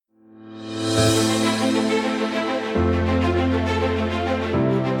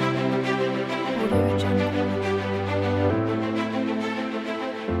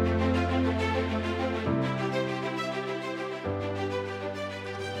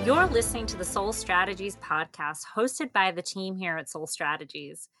You're listening to the Soul Strategies podcast hosted by the team here at Soul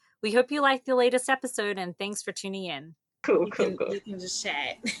Strategies. We hope you like the latest episode and thanks for tuning in. Cool. We can just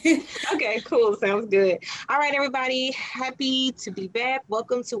chat. Okay, cool. Sounds good. All right, everybody. Happy to be back.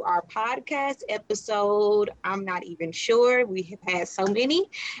 Welcome to our podcast episode. I'm not even sure. We have had so many.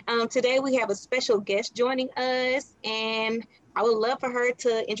 Today we have a special guest joining us, and I would love for her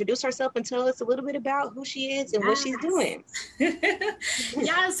to introduce herself and tell us a little bit about who she is and what she's doing.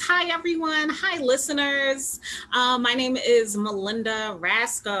 Yes. Hi, everyone. Hi, listeners. My name is Melinda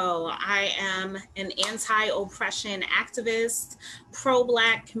Rasco. I am an anti-oppression activist,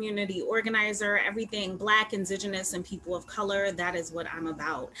 pro-Black community organizer, everything Black, Indigenous, and people of color. That is what I'm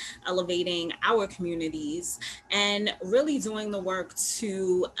about, elevating our communities and really doing the work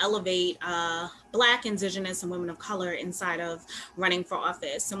to elevate Black, Indigenous, and women of color inside of running for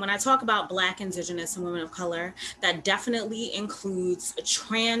office. And when I talk about Black, Indigenous, and women of color, that definitely includes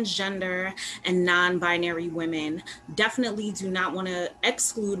transgender and non-binary women. Definitely do not want to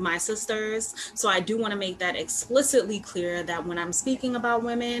exclude my sisters. So I do want to make that explicitly clear that when I'm speaking about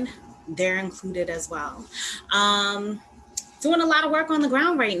women, they're included as well. Doing a lot of work on the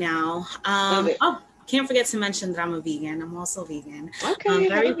ground right now. Can't forget to mention that I'm a vegan. I'm also vegan. Okay, I'm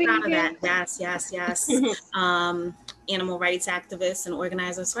very proud of that. Yes. Animal rights activist and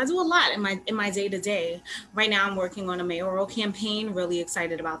organizer. So I do a lot in my day to day. Right now, I'm working on a mayoral campaign. Really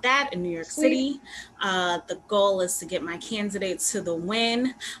excited about that in New York City. The goal is to get my candidate to the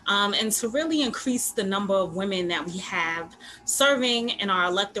win and to really increase the number of women that we have serving in our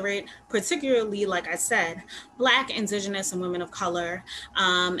electorate, particularly, like I said, Black, Indigenous, and women of color,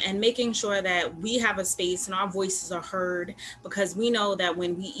 and making sure that we have a space and our voices are heard, because we know that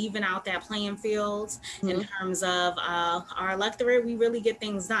when we even out that playing field in terms of our electorate, we really get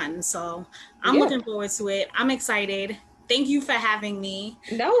things done. So I'm looking forward to it. I'm excited. Thank you for having me.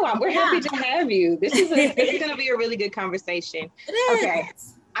 No, we're happy to have you. This is going to be a really good conversation. It is. Okay.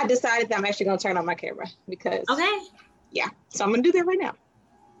 I decided that I'm actually going to turn on my camera because. Okay. Yeah. So I'm going to do that right now.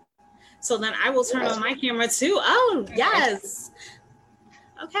 So then I will turn on my camera too. Oh, yes.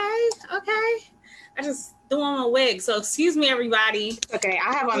 Okay. I just threw on my wig. So excuse me, everybody. Okay.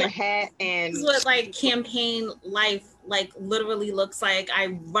 I have on a hat and. This is what like campaign life like literally looks like.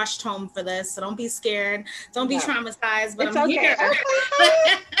 I rushed home for this. So don't be scared. Don't be traumatized, but I'm here.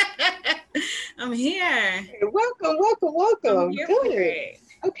 I'm here. Welcome. Good.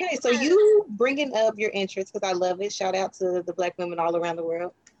 Okay. So you bringing up your interests, because I love it. Shout out to the Black women all around the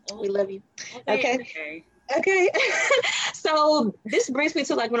world. We love you. Okay. So this brings me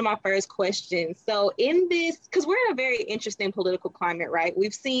to like one of my first questions. So in this, because we're in a very interesting political climate, right?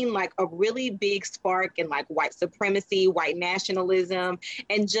 We've seen like a really big spark in like white supremacy, white nationalism,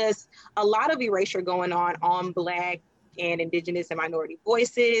 and just a lot of erasure going on Black and Indigenous and minority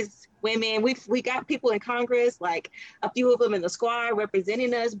voices, women. We got people in Congress, like a few of them in the squad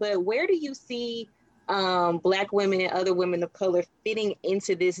representing us, but where do you see Black women and other women of color fitting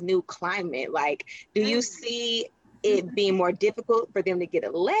into this new climate? Like, do you see it being more difficult for them to get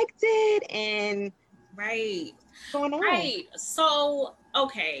elected and right going on? Right. So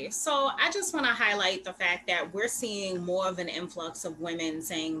I just want to highlight the fact that we're seeing more of an influx of women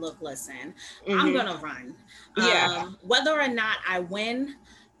saying, look, listen, I'm gonna run. Whether or not I win,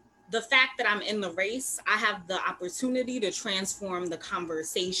 the fact that I'm in the race, I have the opportunity to transform the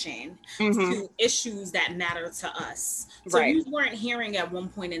conversation to issues that matter to us. So you weren't hearing at one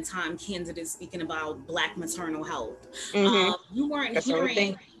point in time candidates speaking about Black maternal health. You weren't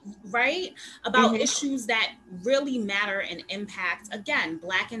hearing about issues that really matter and impact, again,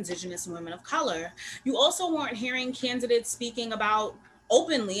 Black, Indigenous, and women of color. You also weren't hearing candidates speaking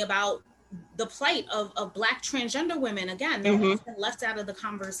openly about the plight of Black transgender women. Again, they're often left out of the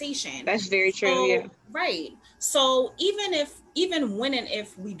conversation. That's very true. Right. So even when and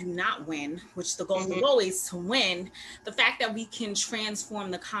if we do not win, which the goal is always to win, the fact that we can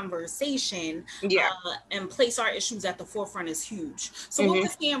transform the conversation and place our issues at the forefront is huge. So what we're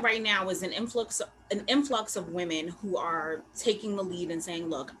seeing right now is an influx of women who are taking the lead and saying,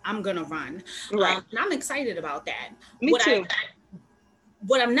 look, I'm gonna run. And I'm excited about that. Me too.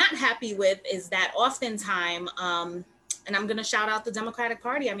 What I'm not happy with is that oftentimes, and I'm going to shout out the Democratic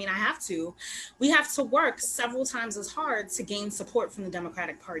Party. I mean, we have to work several times as hard to gain support from the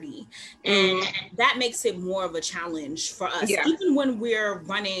Democratic Party. And that makes it more of a challenge for us, even when we're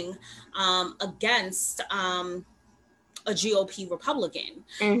running against a GOP Republican,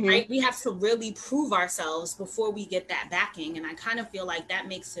 right? We have to really prove ourselves before we get that backing. And I kind of feel like that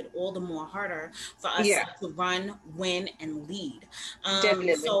makes it all the more harder for us to run, win, and lead.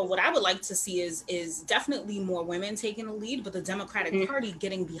 So what I would like to see is definitely more women taking the lead, but the Democratic Party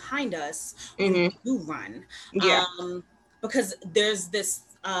getting behind us when we do run. Because there's this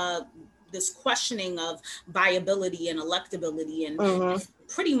questioning of viability and electability, and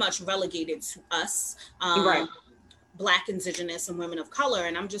pretty much relegated to us, Black, Indigenous, and women of color.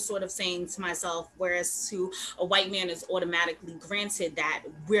 And I'm just sort of saying to myself, whereas to a white man is automatically granted that,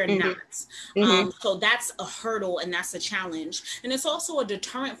 we're not. So that's a hurdle and that's a challenge. And it's also a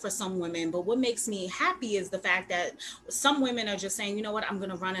deterrent for some women. But what makes me happy is the fact that some women are just saying, you know what, I'm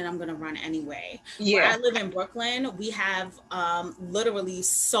going to run and I'm going to run anyway. Where I live in Brooklyn, we have literally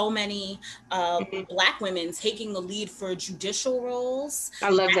so many Black women taking the lead for judicial roles. I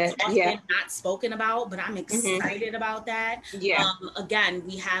love that. Often not spoken about, but I'm excited about that. Again,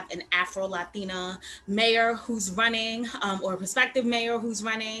 we have an Afro-Latina mayor who's running, or a prospective mayor who's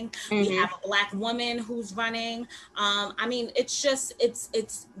running. We have a Black woman who's running. I mean,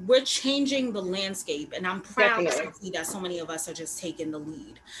 we're changing the landscape, and I'm proud to see that so many of us are just taking the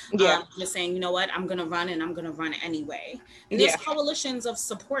lead. Just saying, you know what, I'm going to run and I'm going to run anyway. And there's coalitions of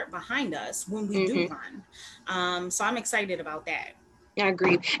support behind us when we do run. So I'm excited about that. I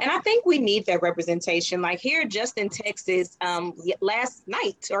agree. And I think we need that representation. Like here, just in Texas, last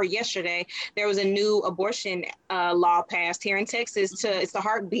night or yesterday, there was a new abortion law passed here in Texas. It's the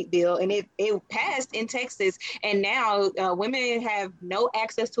heartbeat bill, and it passed in Texas. And now women have no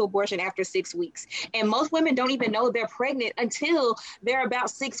access to abortion after 6 weeks. And most women don't even know they're pregnant until they're about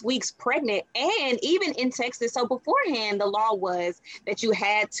 6 weeks pregnant. And even in Texas, so beforehand, the law was that you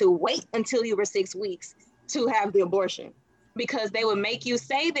had to wait until you were 6 weeks to have the abortion, because they would make you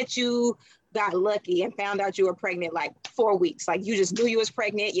say that you got lucky and found out you were pregnant like 4 weeks. Like you just knew you was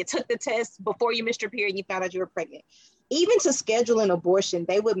pregnant. You took the test before you missed your period and you found out you were pregnant. Even to schedule an abortion,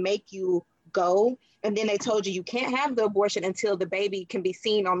 they would make you go. And then they told you can't have the abortion until the baby can be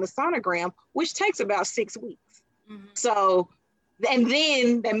seen on the sonogram, which takes about 6 weeks. So, and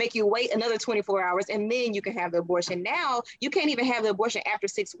then they make you wait another 24 hours and then you can have the abortion. Now you can't even have the abortion after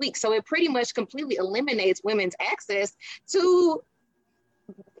 6 weeks. So it pretty much completely eliminates women's access to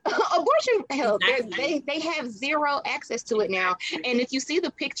abortion health. They have zero access to it now. And if you see the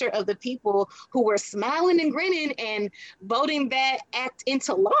picture of the people who were smiling and grinning and voting that act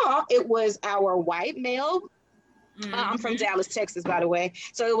into law, it was our white male. I'm from Dallas, Texas, by the way.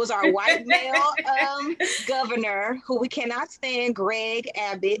 So it was our white male governor, who we cannot stand, Greg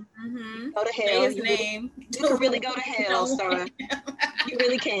Abbott. Go to hell. His name. You can really go to hell, sir. You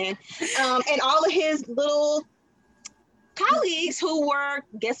really can. And all of his little colleagues who were,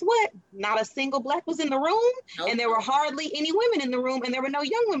 guess what? Not a single Black was in the room, and there were hardly any women in the room, and there were no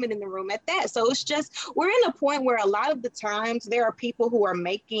young women in the room at that. So it's just, we're in a point where a lot of the times there are people who are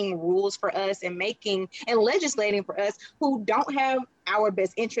making rules for us and legislating for us who don't have our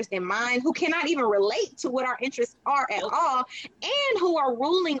best interest in mind, who cannot even relate to what our interests are at all, and who are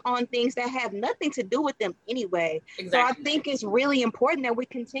ruling on things that have nothing to do with them anyway. So I think it's really important that we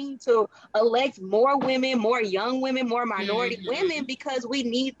continue to elect more women, more young women, more minority women, because we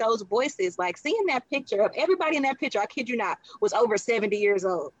need those voices. Like seeing that picture of everybody in that picture, I kid you not, was over 70 years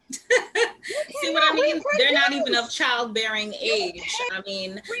old. See what I mean? They're not even of childbearing age. I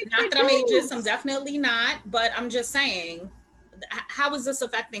mean, not that I'm ageist, I'm definitely not, but I'm just saying, how is this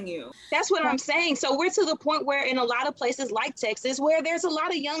affecting you? That's what I'm saying. So we're to the point where in a lot of places like Texas, where there's a lot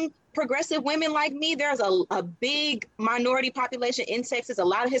of young progressive women like me, there's a big minority population in Texas, a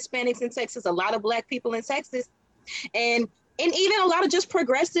lot of Hispanics in Texas, a lot of Black people in Texas, and even a lot of just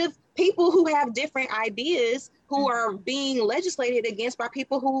progressive people who have different ideas, who are being legislated against by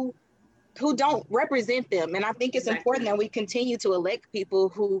people who don't represent them. And I think it's important that we continue to elect people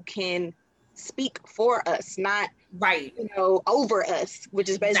who can speak for us, not over us, which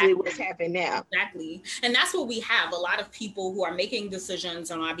is basically what's happened now. Exactly. And that's what we have. A lot of people who are making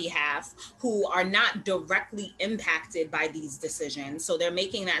decisions on our behalf who are not directly impacted by these decisions. So they're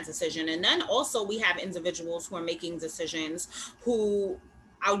making that decision. And then also we have individuals who are making decisions who,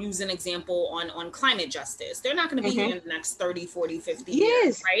 I'll use an example on climate justice. They're not going to be here in the next 30, 40, 50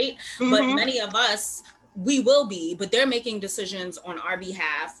 years, right? But many of us, we will be, but they're making decisions on our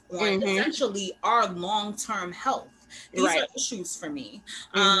behalf on essentially our long-term health. These are issues for me.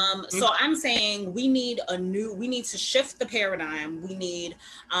 So I'm saying we need to shift the paradigm. We need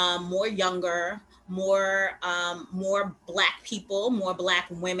more younger, more Black people, more Black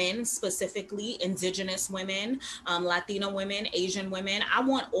women, specifically Indigenous women, Latina women, Asian women. I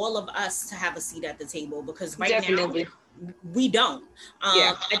want all of us to have a seat at the table, because right now we don't.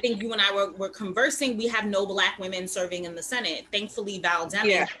 Yeah. I think you and I were conversing. We have no Black women serving in the Senate. Thankfully, Val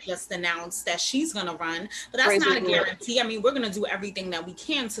Demings just announced that she's going to run, but that's not a guarantee. I mean, we're going to do everything that we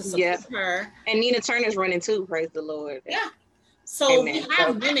can to support her. And Nina Turner's running too, praise the Lord. Yeah. So we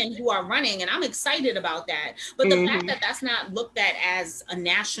have women who are running, and I'm excited about that. But the fact that that's not looked at as a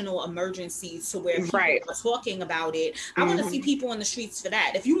national emergency to where people are talking about it, I want to see people in the streets for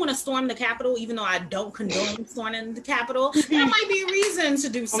that. If you want to storm the Capitol, even though I don't condone storming the Capitol, that might be a reason to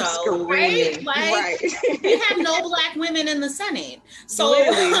do so, right? Like, we have no Black women in the Senate. So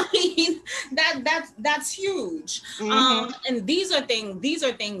I mean, that's huge. And these are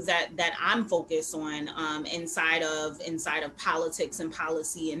things that I'm focused on inside of politics and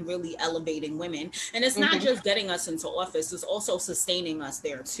policy, and really elevating women. And it's not just getting us into office, it's also sustaining us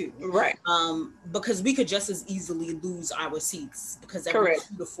there too. Right. Because we could just as easily lose our seats, because every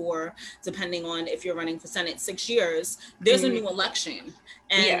 2 to 4, depending on if you're running for Senate, 6 years, there's a new election.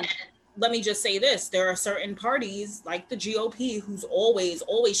 And let me just say this, there are certain parties like the GOP who's always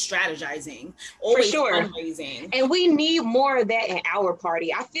strategizing, always fundraising. And we need more of that in our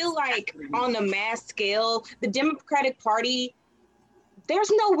party. I feel like on the mass scale, the Democratic Party,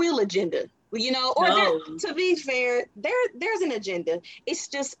 there's no real agenda, you know, or to be fair, there's an agenda.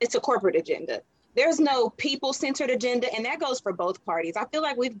 It's a corporate agenda. There's no people-centered agenda, and that goes for both parties. I feel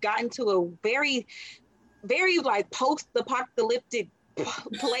like we've gotten to a very, very like post-apocalyptic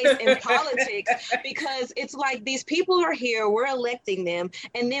place in politics, because it's like these people are here, we're electing them,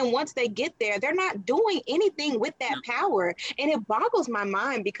 and then once they get there, they're not doing anything with that power. And it boggles my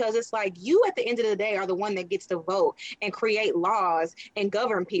mind, because it's like, you at the end of the day are the one that gets to vote and create laws and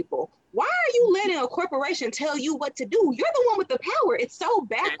govern people. Why are you letting a corporation tell you what to do? You're the one with the power. It's so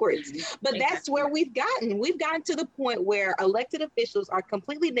backwards. But that's where we've gotten. We've gotten to the point where elected officials are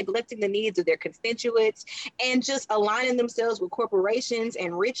completely neglecting the needs of their constituents and just aligning themselves with corporations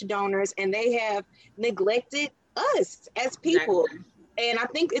and rich donors. And they have neglected us as people. And I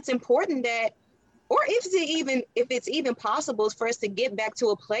think it's important that, or if it's even possible, for us to get back to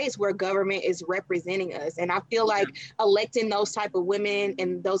a place where government is representing us. And I feel like electing those type of women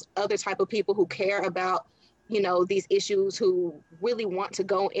and those other type of people who care about, you know, these issues, who really want to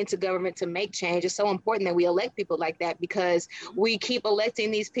go into government to make change, is so important that we elect people like that, because we keep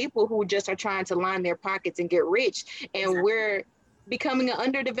electing these people who just are trying to line their pockets and get rich. And we're becoming an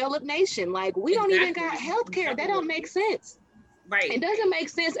underdeveloped nation. Like, we don't even got healthcare. That don't make sense. Right. It doesn't make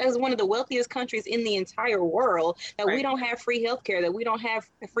sense as one of the wealthiest countries in the entire world that we don't have free healthcare, that we don't have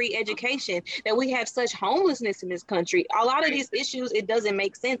free education, that we have such homelessness in this country. A lot of these issues, it doesn't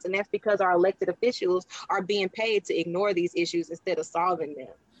make sense. And that's because our elected officials are being paid to ignore these issues instead of solving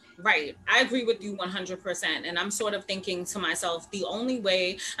them. Right. I agree with you 100%. And I'm sort of thinking to myself, the only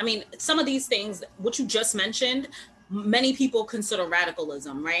way, I mean, some of these things, what you just mentioned, many people consider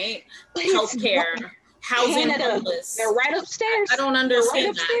radicalism, right? Healthcare. Housing, homeless. They're right upstairs. I don't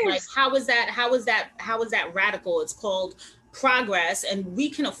understand that. Like, how is that radical? It's called progress, and we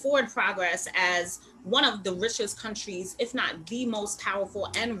can afford progress as one of the richest countries, if not the most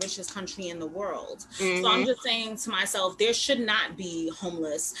powerful and richest country in the world. So I'm just saying to myself, there should not be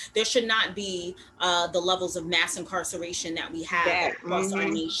homeless. There should not be the levels of mass incarceration that we have across our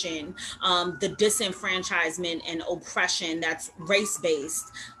nation, the disenfranchisement and oppression that's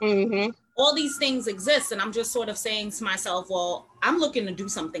race-based. All these things exist, and I'm just sort of saying to myself, well, I'm looking to do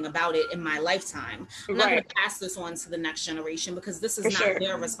something about it in my lifetime. I'm not going to pass this on to the next generation, because this is not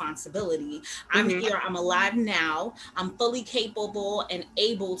their responsibility. I'm here, I'm alive now, I'm fully capable and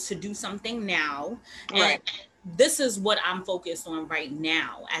able to do something now. And this is what I'm focused on right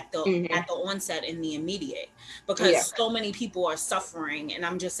now at the onset, in the immediate, because so many people are suffering. And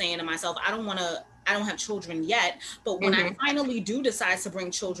I'm just saying to myself, I don't have children yet, but when I finally do decide to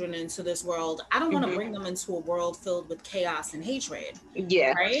bring children into this world, I don't want to bring them into a world filled with chaos and hatred.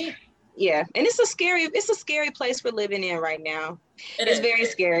 Yeah. Right? Yeah. And it's a scary place we're living in right now. It's very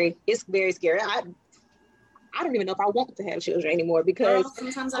scary. It's very scary. I don't even know if I want to have children anymore, because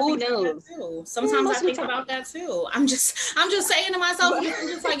sometimes who I think knows? about that too. Sometimes I think about that too. I'm just saying to myself, I'm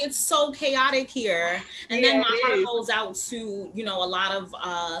just like, it's so chaotic here. And then my heart goes out to, you know, a lot of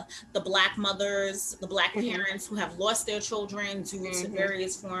the Black mothers, the Black parents who have lost their children due to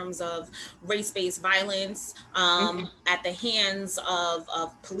various forms of race-based violence at the hands of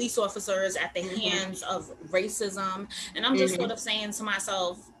police officers, at the hands of racism. And I'm just sort of saying to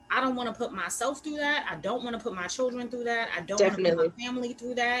myself, I don't want to put myself through that. I don't want to put my children through that. I don't want to put my family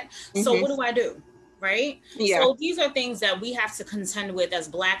through that. So what do I do? right? Yeah. So these are things that we have to contend with as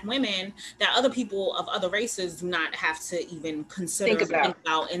Black women that other people of other races do not have to even consider Think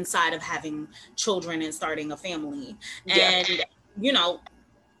about inside of having children and starting a family. Yeah. And, you know,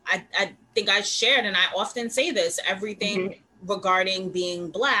 I think I shared, and I often say this, everything regarding being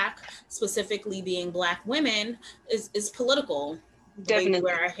Black, specifically being Black women, is political. The way we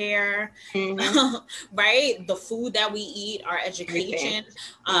wear our hair, right? The food that we eat, our education,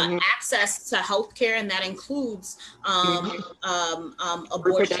 access to healthcare, and that includes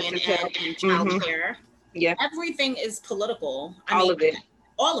abortion and child care. Yeah. Everything is political. All of it.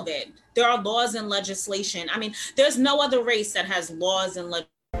 All of it. There are laws and legislation. I mean, there's no other race that has laws and legislation.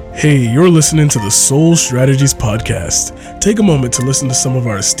 Hey, you're listening to the Soul Strategies Podcast. Take a moment to listen to some of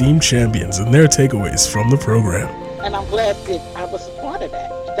our esteemed champions and their takeaways from the program. And I'm glad that I was a part of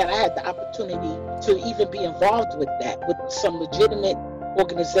that I had the opportunity to even be involved with that, with some legitimate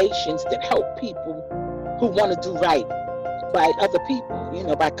organizations that help people who want to do right by other people, you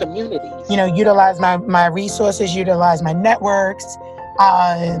know, by communities. You know, utilize my resources, utilize my networks.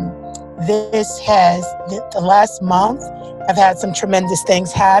 This has, the last month, I've had some tremendous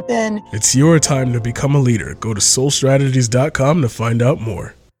things happen. It's your time to become a leader. Go to soulstrategies.com to find out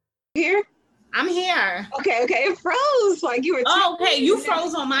more. Here? I'm here. Okay, it froze like you were. Oh, okay, you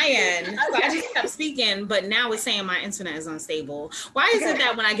froze on my end. So I just kept speaking, but now it's saying my internet is unstable. Why is it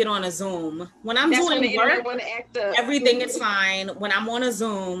that when I get on a Zoom, when I'm doing work, everything is fine. When I'm on a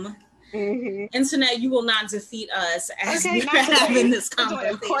Zoom, internet, you will not defeat us as we're having this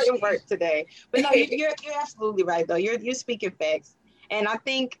conversation. Important work today, but no, you're absolutely right though. You're speaking facts, and I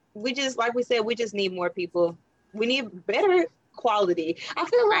think we just, like we said, we just need more people. We need better quality. I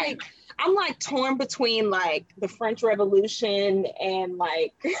feel like I'm like torn between like the French Revolution and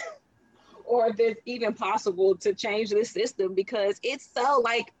like, or if it's even possible to change this system, because it's so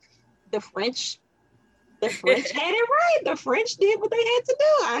like the French had it right. The French did what they had to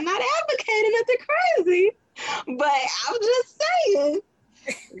do. I'm not advocating nothing crazy, but I'm just saying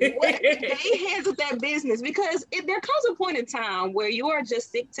what they handled that business, because there comes a point in time where you are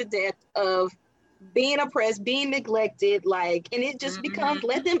just sick to death of being oppressed, being neglected, like, and it just becomes,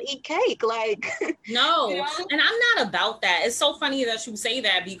 let them eat cake, like. No, you know? And I'm not about that. It's so funny that you say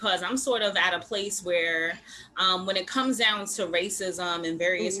that, because I'm sort of at a place where when it comes down to racism and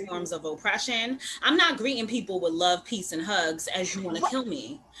various forms of oppression, I'm not greeting people with love, peace, and hugs as you want to kill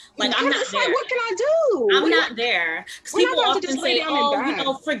me. Like, I'm not there. Like, what can I do? I'm not there. Because people often say, oh, you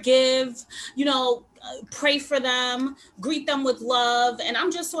know, forgive, you know, pray for them, greet them with love. And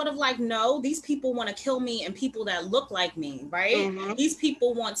I'm just sort of like, no, these people want to kill me, and people that look like me, right? These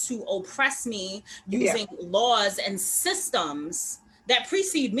people want to oppress me using laws and systems that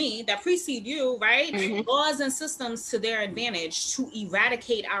precede me, that precede you, right? Laws and systems to their advantage to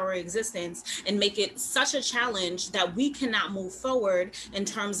eradicate our existence and make it such a challenge that we cannot move forward in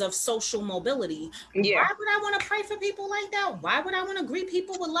terms of social mobility. Why would I want to pray for people like that? Why would I want to greet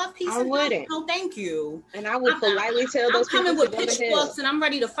people with love, peace, and love? No, thank you. And I would politely tell those people, I'm coming with pitchforks and I'm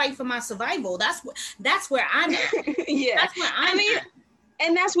ready to fight for my survival. That's where I'm at. That's where I'm at.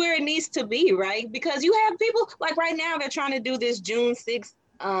 And that's where it needs to be, right? Because you have people, like right now, they're trying to do this June 6th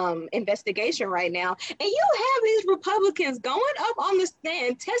investigation right now. And you have these Republicans going up on the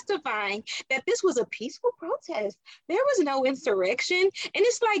stand testifying that this was a peaceful protest. There was no insurrection. And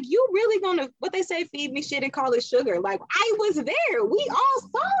it's like, you really gonna, what they say, feed me shit and call it sugar. Like, I was there. We all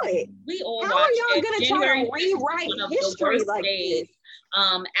saw it. We all How are y'all gonna try to rewrite history like this?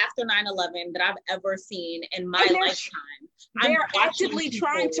 After 9/11 that I've ever seen in my lifetime. They're actively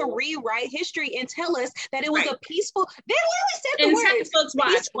trying to rewrite history and tell us that it was a peaceful. They literally said the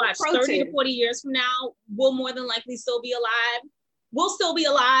words. Watch. 30 to 40 years from now, we'll more than likely still be alive. We'll still be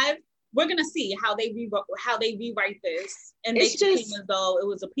alive. We're gonna see how they rewrite this and make it seem as though it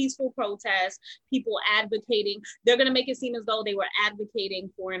was a peaceful protest. People advocating. They're gonna make it seem as though they were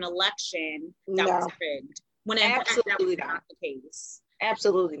advocating for an election that was rigged. When in fact that was not the case.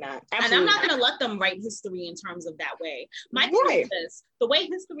 Absolutely not. And I'm not going to let them write history in terms of that way. My thing is this, the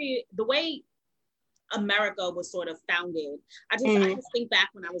way America was sort of founded. I just think back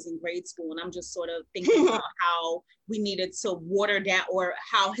when I was in grade school, and I'm just sort of thinking about how we needed to water down, or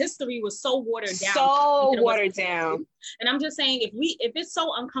how history was so watered down. And I'm just saying, if it's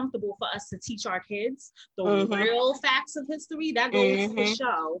so uncomfortable for us to teach our kids the real facts of history, that goes to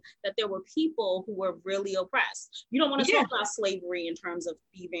show that there were people who were really oppressed. You don't want to talk about slavery in terms of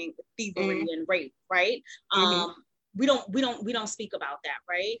thievery and rape, right? We don't speak about that,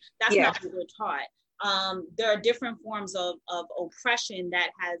 right? That's not what we're taught. there are different forms of oppression that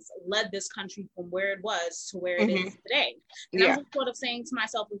has led this country from where it was to where it is today. And I'm just sort of saying to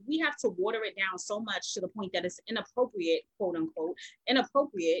myself, if we have to water it down so much to the point that it's inappropriate, quote unquote,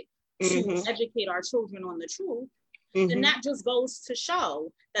 inappropriate to educate our children on the truth, then that just goes to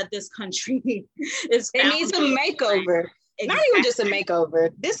show that this country is. It needs a makeover. Exactly. Not even just a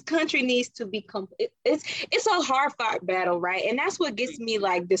makeover. This country needs to be it's a hard fought battle, right? And that's what gets me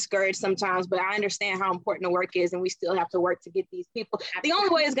like discouraged sometimes, but I understand how important the work is, and we still have to work to get these people. The only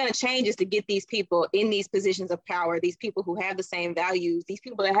way it's going to change is to get these people in these positions of power, these people who have the same values, these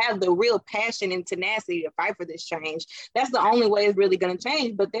people that have the real passion and tenacity to fight for this change. That's the only way it's really going to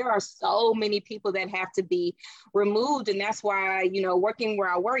change. But there are so many people that have to be removed, and that's why, you know, working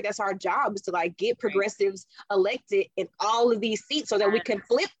where I work, that's our job, is to like get progressives elected in all of these seats so that we can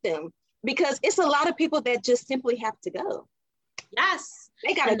flip them, because it's a lot of people that just simply have to go. Yes,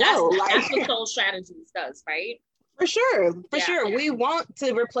 they gotta go. That's what Soul Strategies does, right? For sure. We want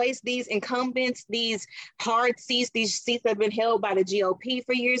to replace these incumbents, these hard seats, these seats that have been held by the GOP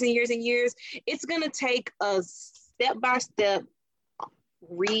for years and years and years. It's gonna take a step-by-step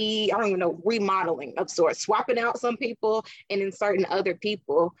remodeling of sorts, swapping out some people and inserting other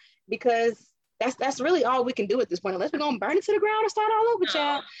people, because that's really all we can do at this point, unless we're gonna burn it to the ground and start all over,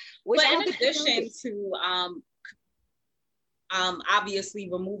 child. But in addition to obviously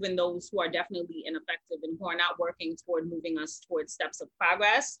removing those who are definitely ineffective and who are not working toward moving us towards steps of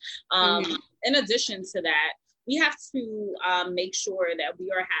progress, in addition to that, we have to make sure that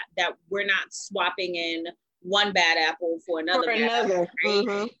that we're not swapping in one bad apple for another. Apple, right?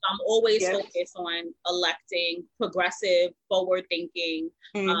 I'm always focused on electing progressive, forward-thinking,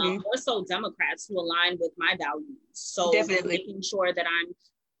 more so Democrats who align with my values. So making sure that I'm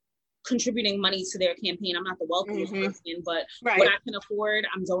contributing money to their campaign. I'm not the wealthiest person, but what I can afford,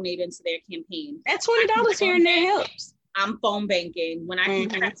 I'm donating to their campaign. That $20 here and there helps. I'm phone banking. When I can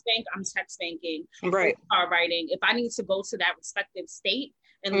text bank, I'm text banking. Car writing. If I need to go to that respective state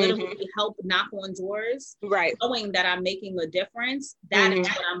and literally help knock on doors, knowing that I'm making a difference, that is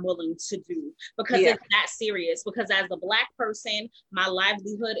what I'm willing to do, because it's that serious. Because as a Black person, my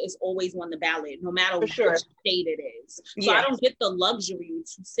livelihood is always on the ballot, no matter which state it is. So I don't get the luxury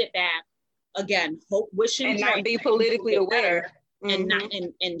to sit back, again, hope, wishing, and not be politically aware and not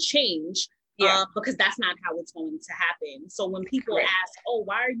and change. Because that's not how it's going to happen. So when people ask, oh,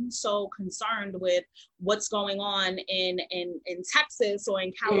 why are you so concerned with what's going on in Texas or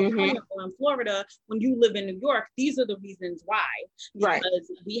in California or in Florida when you live in New York? These are the reasons why.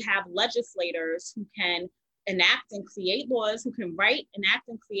 Because we have legislators who can enact and create laws, who can write, enact,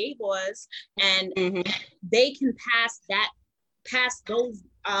 and create laws, and they can pass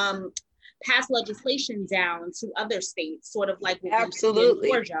legislation down to other states, sort of like what we did in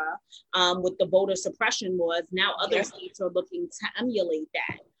Georgia with the voter suppression laws. Now other states are looking to emulate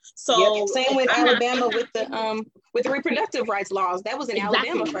that. So same with Alabama with the reproductive rights laws. That was in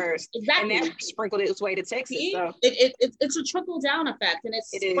Alabama first, and that sprinkled its way to Texas. So it's a trickle down effect, and it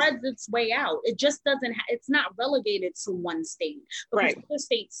spreads its way out. It just doesn't. It's not relegated to one state. Because other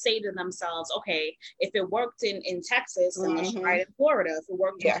states say to themselves, okay, if it worked in Texas, then let's try it in Florida. If it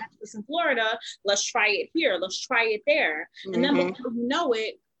worked in Texas and Florida, let's try it here. Let's try it there. And then before you know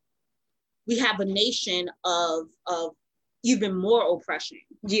it, we have a nation of even more oppression.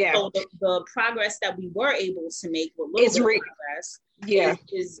 So the progress that we were able to make with little progress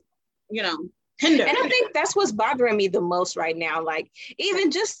is hindered. And I think that's what's bothering me the most right now. Like, even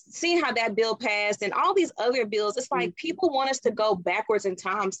just seeing how that bill passed and all these other bills, it's like people want us to go backwards in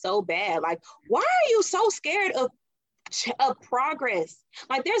time so bad. Like, why are you so scared of progress?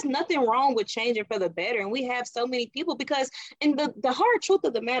 Like, there's nothing wrong with changing for the better, and we have so many people, because, and the hard truth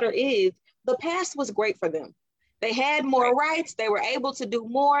of the matter is, the past was great for them. They had more rights. They were able to do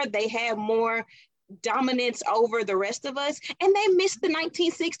more. They had more dominance over the rest of us. And they missed the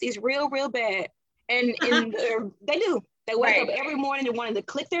 1960s real bad. And they do. They wake up every morning and wanted to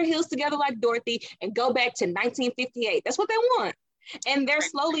click their heels together like Dorothy and go back to 1958. That's what they want. And they're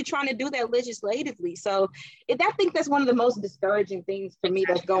slowly trying to do that legislatively. So I think that's one of the most discouraging things for me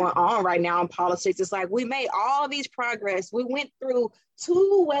that's going on right now in politics. It's like, we made all these progress. We went through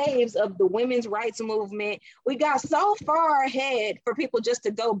 2 waves of the women's rights movement. We got so far ahead for people just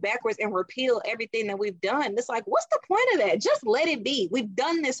to go backwards and repeal everything that we've done. It's like, what's the point of that? Just let it be. We've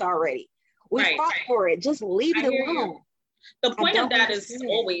done this already. We fought for it. Just leave it alone. The point of that is it's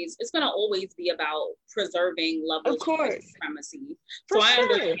going to always be about preserving levels of white supremacy. So I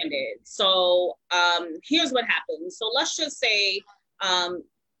understand it. So here's what happens. So let's just say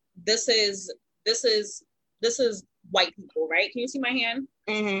this is white people, right? Can you see my hand?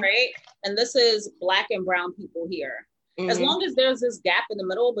 Mm-hmm. Right? And this is Black and brown people here. Mm-hmm. As long as there's this gap in the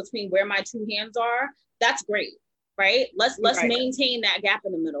middle between where my two hands are, that's great, right? Let's maintain that gap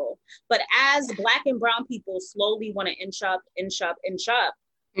in the middle. But as Black and brown people slowly want to inch up,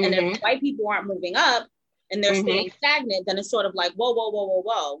 mm-hmm. and if white people aren't moving up and they're mm-hmm. staying stagnant, then it's sort of like,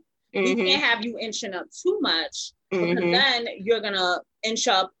 whoa. Mm-hmm. We can't have you inching up too much, because mm-hmm. then you're gonna inch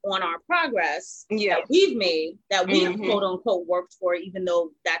up on our progress that we've made, that we've mm-hmm. quote unquote worked for, even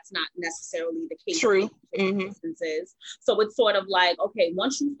though that's not necessarily the case. True. In instances. So it's sort of like, okay,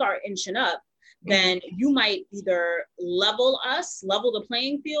 once you start inching up, then you might either level the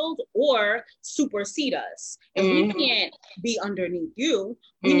playing field, or supersede us. And mm-hmm. we can't be underneath you.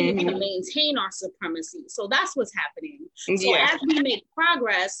 We mm-hmm. need to maintain our supremacy. So that's what's happening. So as we make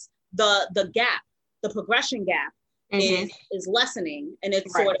progress, the gap, the progression gap mm-hmm. is lessening. And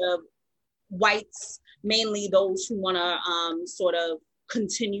it's sort of whites, mainly those who want to sort of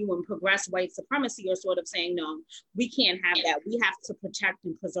continue and progress white supremacy, are sort of saying, no, we can't have that. We have to protect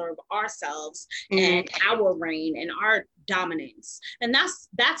and preserve ourselves mm-hmm. and our reign and our dominance. And that's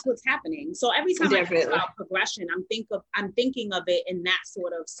what's happening. So every time I think about progression, I'm thinking of it in that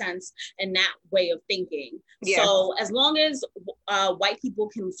sort of sense and that way of thinking. Yeah. So as long as white people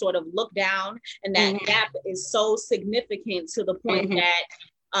can sort of look down, and that mm-hmm. gap is so significant to the point mm-hmm. that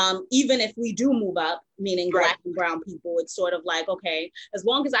even if we do move up, meaning Black and brown people, it's sort of like, okay, as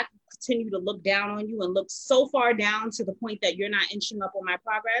long as I can continue to look down on you and look so far down to the point that you're not inching up on my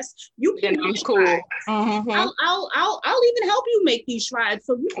progress, you can I'm cool. Mm-hmm. I'll even help you make these strides,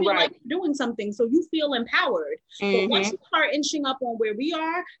 so you feel like you're doing something, so you feel empowered. Mm-hmm. But once you start inching up on where we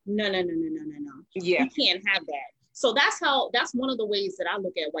are, no. Yeah, we can't have that. So that's one of the ways that I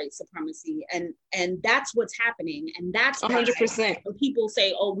look at white supremacy, and that's what's happening. And that's 100%. When people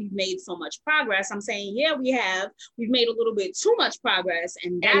say, oh, we've made so much progress, I'm saying, yeah, we've made a little bit too much progress.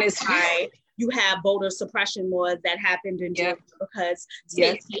 And that's why you have voter suppression laws that happened in Georgia, because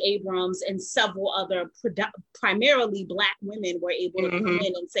Stacey Abrams and several other primarily Black women were able to mm-hmm. come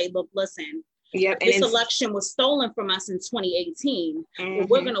in and say, look, listen, this election was stolen from us in 2018. Mm-hmm. But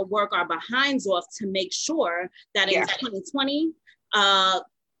we're going to work our behinds off to make sure that in 2020,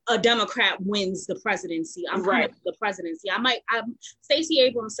 a Democrat wins the presidency. I'm coming to the presidency. Stacey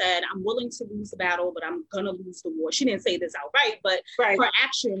Abrams said, I'm willing to lose the battle, but I'm going to lose the war. She didn't say this outright, but her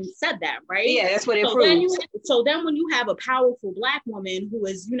action said that, right? Yeah, that's what it proves. So then when you have a powerful Black woman who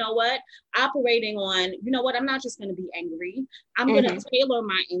is, operating on, I'm not just going to be angry. I'm mm-hmm. going to tailor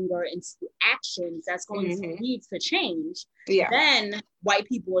my anger into actions that's going mm-hmm. to lead to change. Yeah. Then white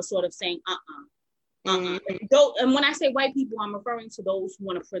people are sort of saying, Mm-hmm. And when I say white people, I'm referring to those who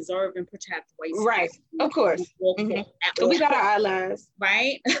want to preserve and protect white people. Right, of course. Mm-hmm. We got our allies.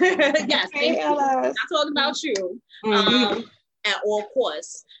 Right? Yes. Hey, allies. I'm talking about you. Mm-hmm. At all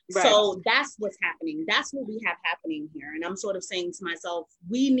costs. Right. So that's what's happening. That's what we have happening here. And I'm sort of saying to myself,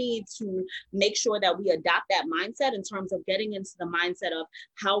 we need to make sure that we adopt that mindset in terms of getting into the mindset of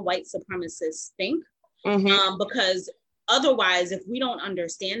how white supremacists think. Mm-hmm. Because otherwise, if we don't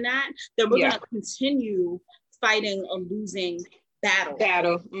understand that, then we're going to continue fighting a losing battle.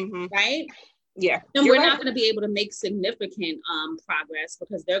 Mm-hmm. Right? Yeah. And we're not going to be able to make significant progress,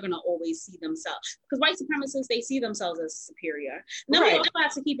 because they're going to always see themselves. Because white supremacists, they see themselves as superior. And then we also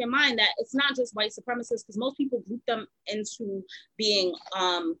have to keep in mind that it's not just white supremacists, because most people group them into being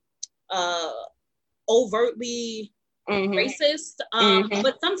overtly mm-hmm. racist. Mm-hmm.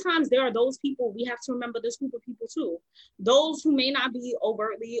 But sometimes there are those people, we have to remember this group of people too. Those who may not be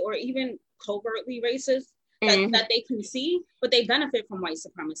overtly or even covertly racist, mm-hmm. that they can see, but they benefit from white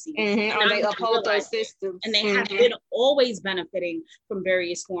supremacy. Mm-hmm. Or they uphold those systems. And they mm-hmm. have been always benefiting from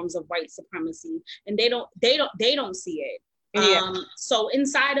various forms of white supremacy. And they don't see it. Yeah. So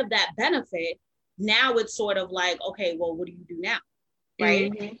inside of that benefit, now it's sort of like, okay, well, what do you do now?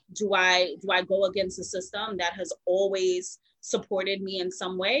 Right? Mm-hmm. Do I go against a system that has always supported me in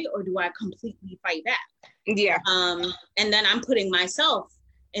some way, or do I completely fight back? Yeah. And then I'm putting myself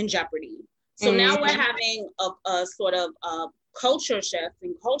in jeopardy. So mm-hmm. now we're having a sort of culture shift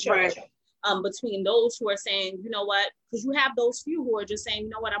and culture between those who are saying, you know what, because you have those few who are just saying, you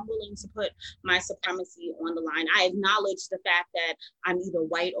know what, I'm willing to put my supremacy on the line. I acknowledge the fact that I'm either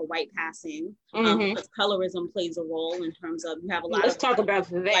white or white passing, mm-hmm. because colorism plays a role in terms of, you have a lot Let's talk about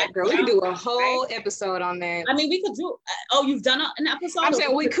that, girl. We can do a whole episode on that. I mean, we could do, you've done an episode? I'm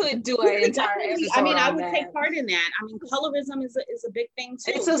saying we could do an entire episode. I mean, I would take part in that. I mean, colorism is a big thing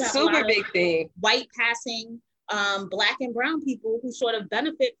too. It's a super big thing. White passing, Black and brown people who sort of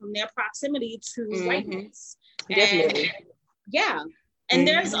benefit from their proximity to mm-hmm. whiteness. Definitely. Yeah. And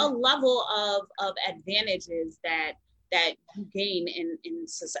there's a level of advantages that you gain in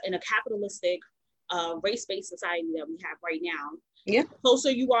a capitalistic race-based society that we have right now. Yeah. The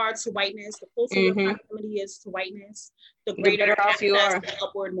closer you are to whiteness, the closer your proximity is to whiteness, the greater better off you are.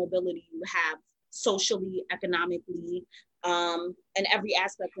 upward mobility you have socially, economically, and every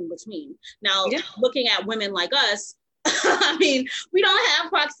aspect in between. Now, looking at women like us, I mean, we don't have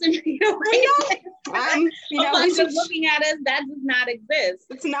proximity to whiteness. Just looking at us, that does not exist.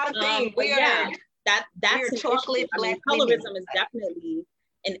 It's not a thing. That's chocolate. Colorism is definitely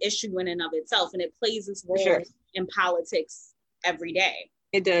an issue in and of itself, and it plays its role in politics every day.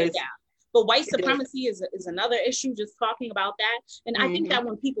 It does. Yeah. But white supremacy is another issue, just talking about that. And I think that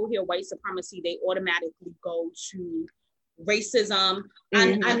when people hear white supremacy, they automatically go to racism.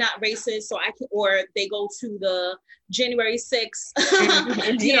 I'm not racist, so I can, or they go to the January 6th,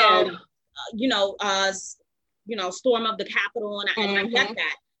 storm of the Capitol, and I get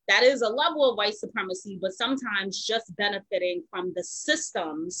that. That is a level of white supremacy, but sometimes just benefiting from the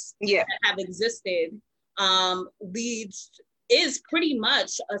systems that have existed is pretty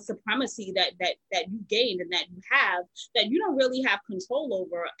much a supremacy that you gained and that you have, that you don't really have control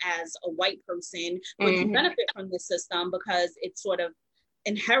over as a white person, but you benefit from the system because it's sort of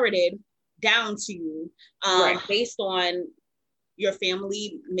inherited down to you based on your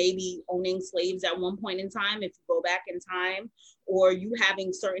family maybe owning slaves at one point in time, if you go back in time, or you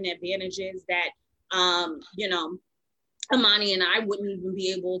having certain advantages that, Amani and I wouldn't even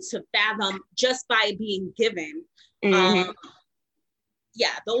be able to fathom just by being given.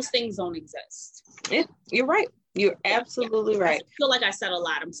 Those things don't exist. Yeah, you're right. You're absolutely right. I feel like I said a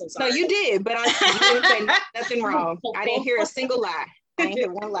lot. I'm so sorry. No, you did, but you didn't say nothing wrong. I didn't hear a single lie. I didn't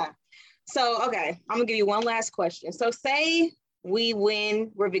hear one lie. So, okay, I'm gonna give you one last question. So say we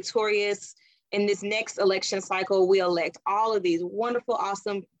win, we're victorious in this next election cycle, we elect all of these wonderful,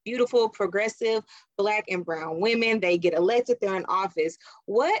 awesome, beautiful, progressive, Black and brown women. They get elected, they're in office.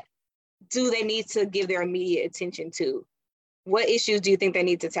 What do they need to give their immediate attention to? What issues do you think they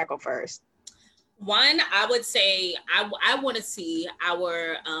need to tackle first? One, I would say I want to see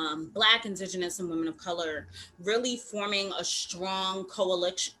our Black, Indigenous, and women of color really forming a strong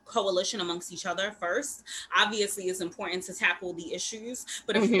coalition amongst each other first. Obviously, it's important to tackle the issues,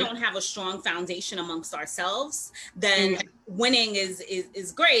 but if we don't have a strong foundation amongst ourselves, then winning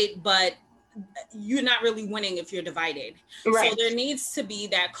is great, but you're not really winning if you're divided. Right. So there needs to be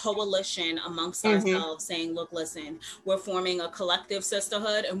that coalition amongst ourselves saying, look, listen, we're forming a collective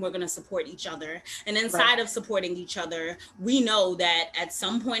sisterhood and we're going to support each other. And inside of supporting each other, we know that at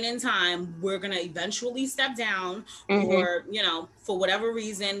some point in time, we're going to eventually step down or, for whatever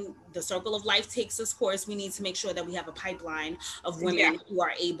reason, the circle of life takes its course. We need to make sure that we have a pipeline of women who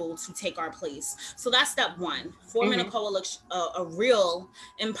are able to take our place. So that's step one, forming a coalition, a real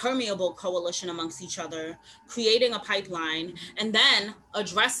impermeable coalition amongst each other, creating a pipeline, and then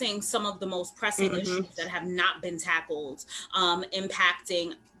addressing some of the most pressing issues that have not been tackled,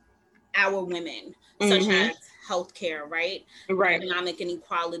 impacting our women, such as healthcare, economic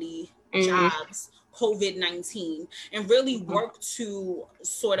inequality, jobs, COVID-19, and really work to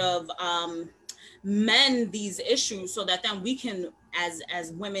sort of mend these issues so that then we can,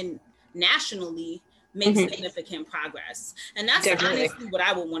 as women nationally, make significant progress. And that's honestly what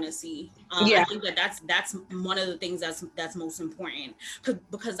I would want to see. I think that's one of the things that's most important,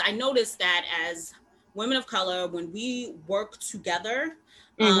 because I noticed that as women of color, when we work together,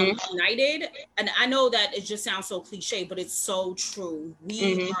 united, and I know that it just sounds so cliche, but it's so true.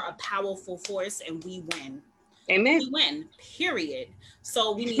 We are a powerful force and we win. Amen. We win, period.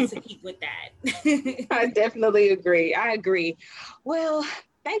 So we need to keep with that. I definitely agree. I agree. Well,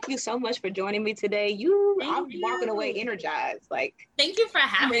 thank you so much for joining me today. I'm walking away energized. Thank you for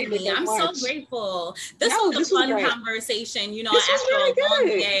having me. I'm so grateful. This was a fun conversation. After a long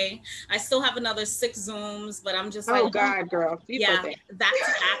day, I still have another 6 Zooms, but I'm just God, girl. Back to back.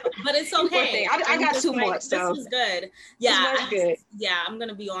 But it's okay. I got 2 more. So this was good. I'm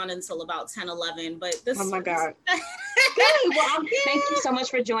gonna be on until about 10, 11. But this. Oh my God. Good. Well, thank you so much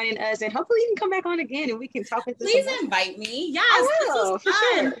for joining us, and hopefully you can come back on again and we can talk. Please invite me. Yes, I will. This was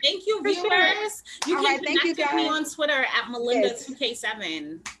fun. Sure. Thank you, viewers. Sure. You can connect with me on Twitter at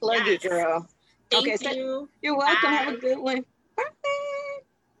Melinda2K7. Love you, girl. Thank you. You're welcome. Bye. Have a good one.